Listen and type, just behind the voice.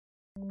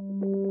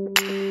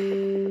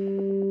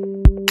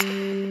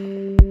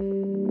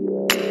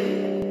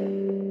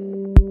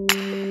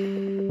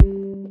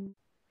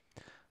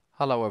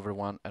Hello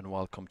everyone and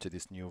welcome to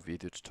this new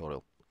video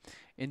tutorial.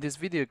 In this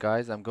video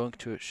guys, I'm going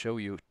to show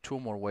you two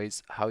more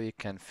ways how you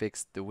can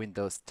fix the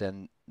Windows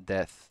 10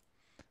 death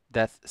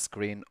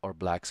screen or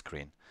black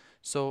screen.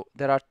 So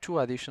there are two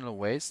additional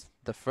ways.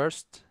 The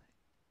first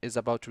is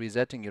about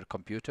resetting your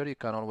computer. You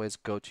can always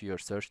go to your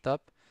search tab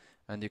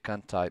and you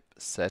can type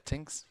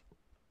settings.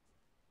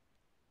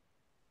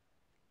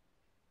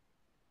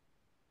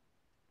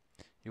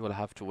 You will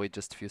have to wait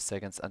just a few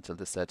seconds until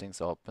the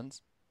settings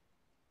opens.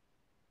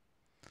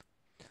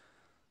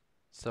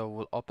 So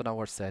we'll open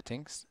our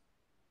settings.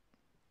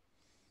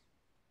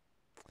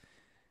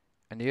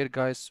 And here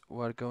guys,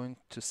 we are going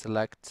to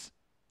select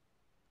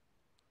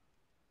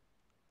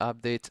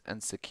update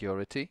and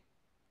security.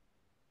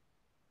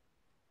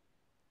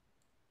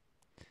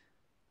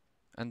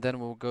 And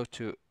then we'll go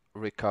to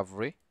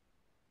recovery.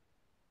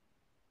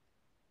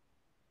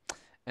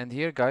 And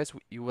here guys,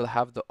 you will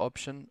have the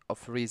option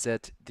of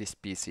reset this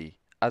PC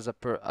as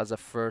a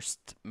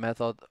first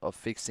method of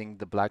fixing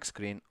the black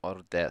screen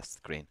or death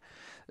screen.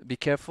 Be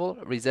careful,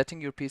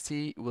 resetting your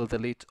PC will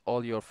delete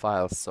all your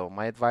files. So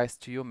my advice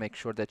to you, make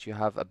sure that you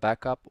have a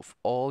backup of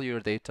all your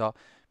data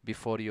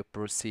before you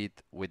proceed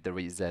with the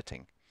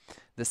resetting.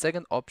 The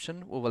second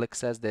option, we will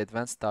access the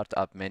advanced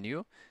startup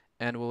menu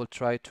and we will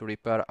try to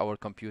repair our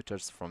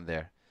computers from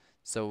there.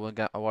 So we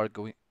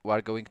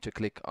are going to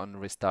click on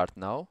restart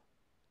now.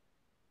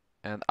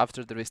 And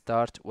after the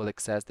restart, we'll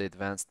access the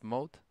advanced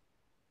mode.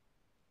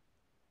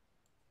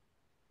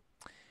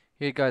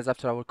 Here guys,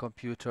 after our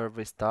computer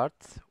restart,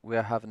 we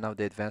have now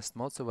the advanced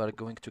mode. So we're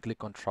going to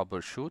click on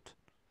troubleshoot.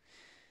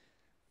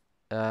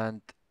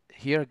 And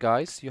here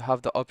guys, you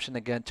have the option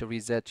again to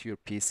reset your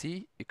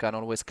PC. You can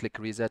always click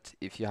reset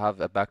if you have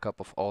a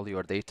backup of all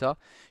your data.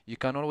 You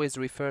can always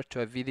refer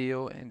to a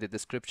video in the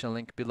description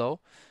link below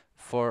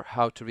for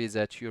how to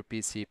reset your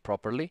PC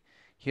properly.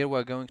 Here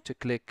we're going to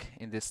click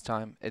in this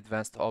time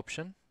advanced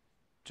option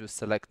to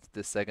select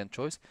the second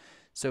choice.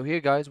 So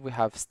here guys, we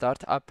have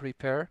startup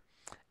repair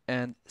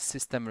and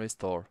system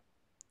restore.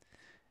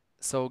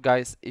 So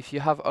guys, if you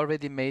have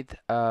already made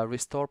a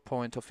restore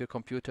point of your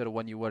computer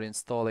when you were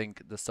installing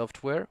the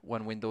software,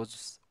 when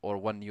Windows or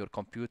when your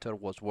computer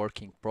was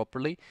working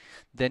properly,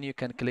 then you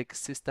can click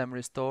system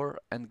restore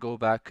and go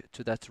back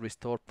to that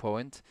restore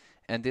point,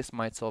 and this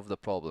might solve the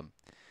problem.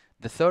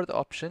 The third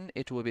option,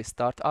 it will be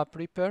startup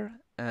repair,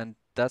 and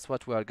that's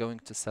what we are going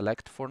to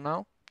select for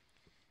now.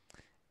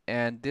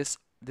 And this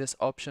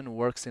option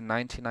works in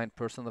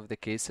 99% of the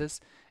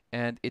cases,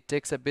 and it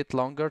takes a bit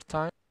longer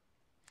time.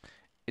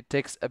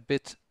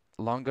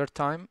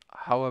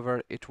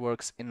 However, it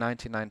works in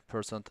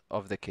 99%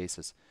 of the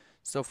cases.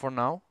 So for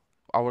now,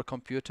 our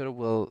computer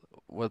will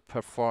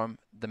perform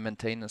the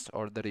maintenance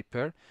or the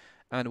repair,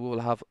 and we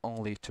will have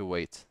only to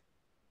wait.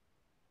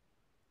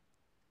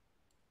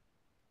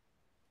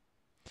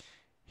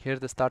 Here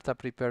the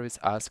startup repair is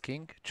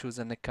asking, choose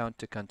an account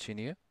to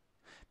continue.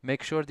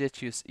 Make sure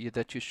that you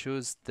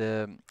choose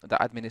the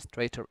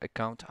administrator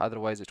account,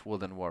 otherwise it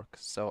wouldn't work.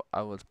 So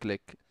I will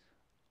click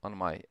on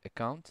my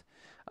account.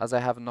 As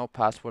I have no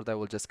password, I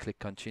will just click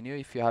continue.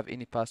 If you have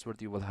any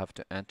password, you will have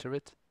to enter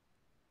it.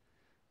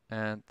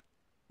 And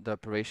the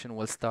operation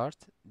will start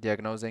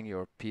diagnosing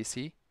your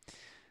PC.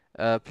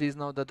 Please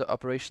note that the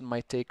operation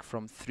might take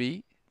from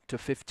 3 to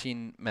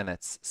 15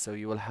 minutes, so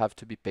you will have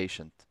to be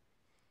patient.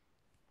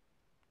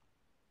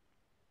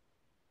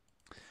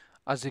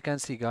 As you can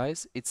see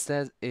guys, it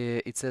says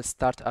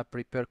startup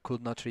repair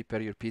could not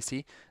repair your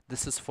PC.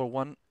 This is for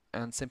one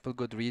and simple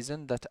good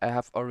reason that I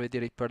have already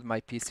repaired my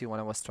PC when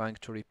I was trying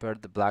to repair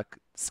the black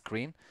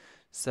screen.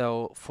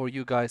 So for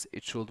you guys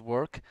it should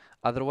work.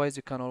 Otherwise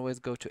you can always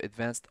go to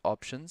advanced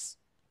options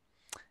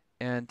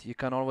and you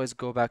can always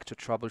go back to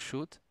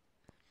troubleshoot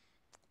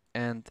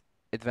and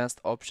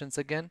advanced options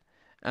again,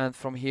 and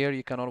from here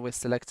you can always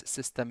select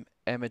system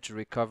image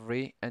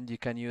recovery and you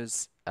can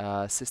use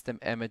system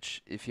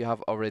image if you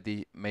have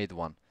already made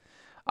one.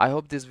 I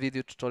hope this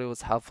video tutorial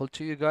was helpful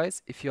to you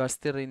guys. If you are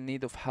still in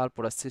need of help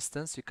or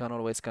assistance, you can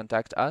always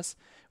contact us.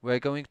 We're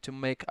going to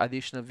make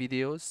additional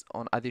videos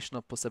on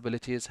additional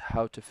possibilities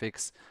how to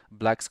fix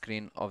black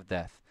screen of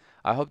death.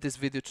 I hope this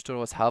video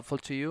tutorial was helpful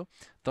to you.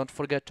 Don't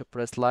forget to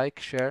press like,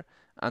 share,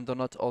 and do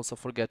not also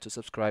forget to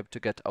subscribe to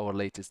get our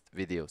latest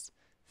videos.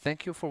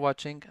 Thank you for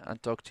watching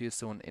and talk to you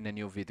soon in a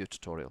new video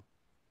tutorial.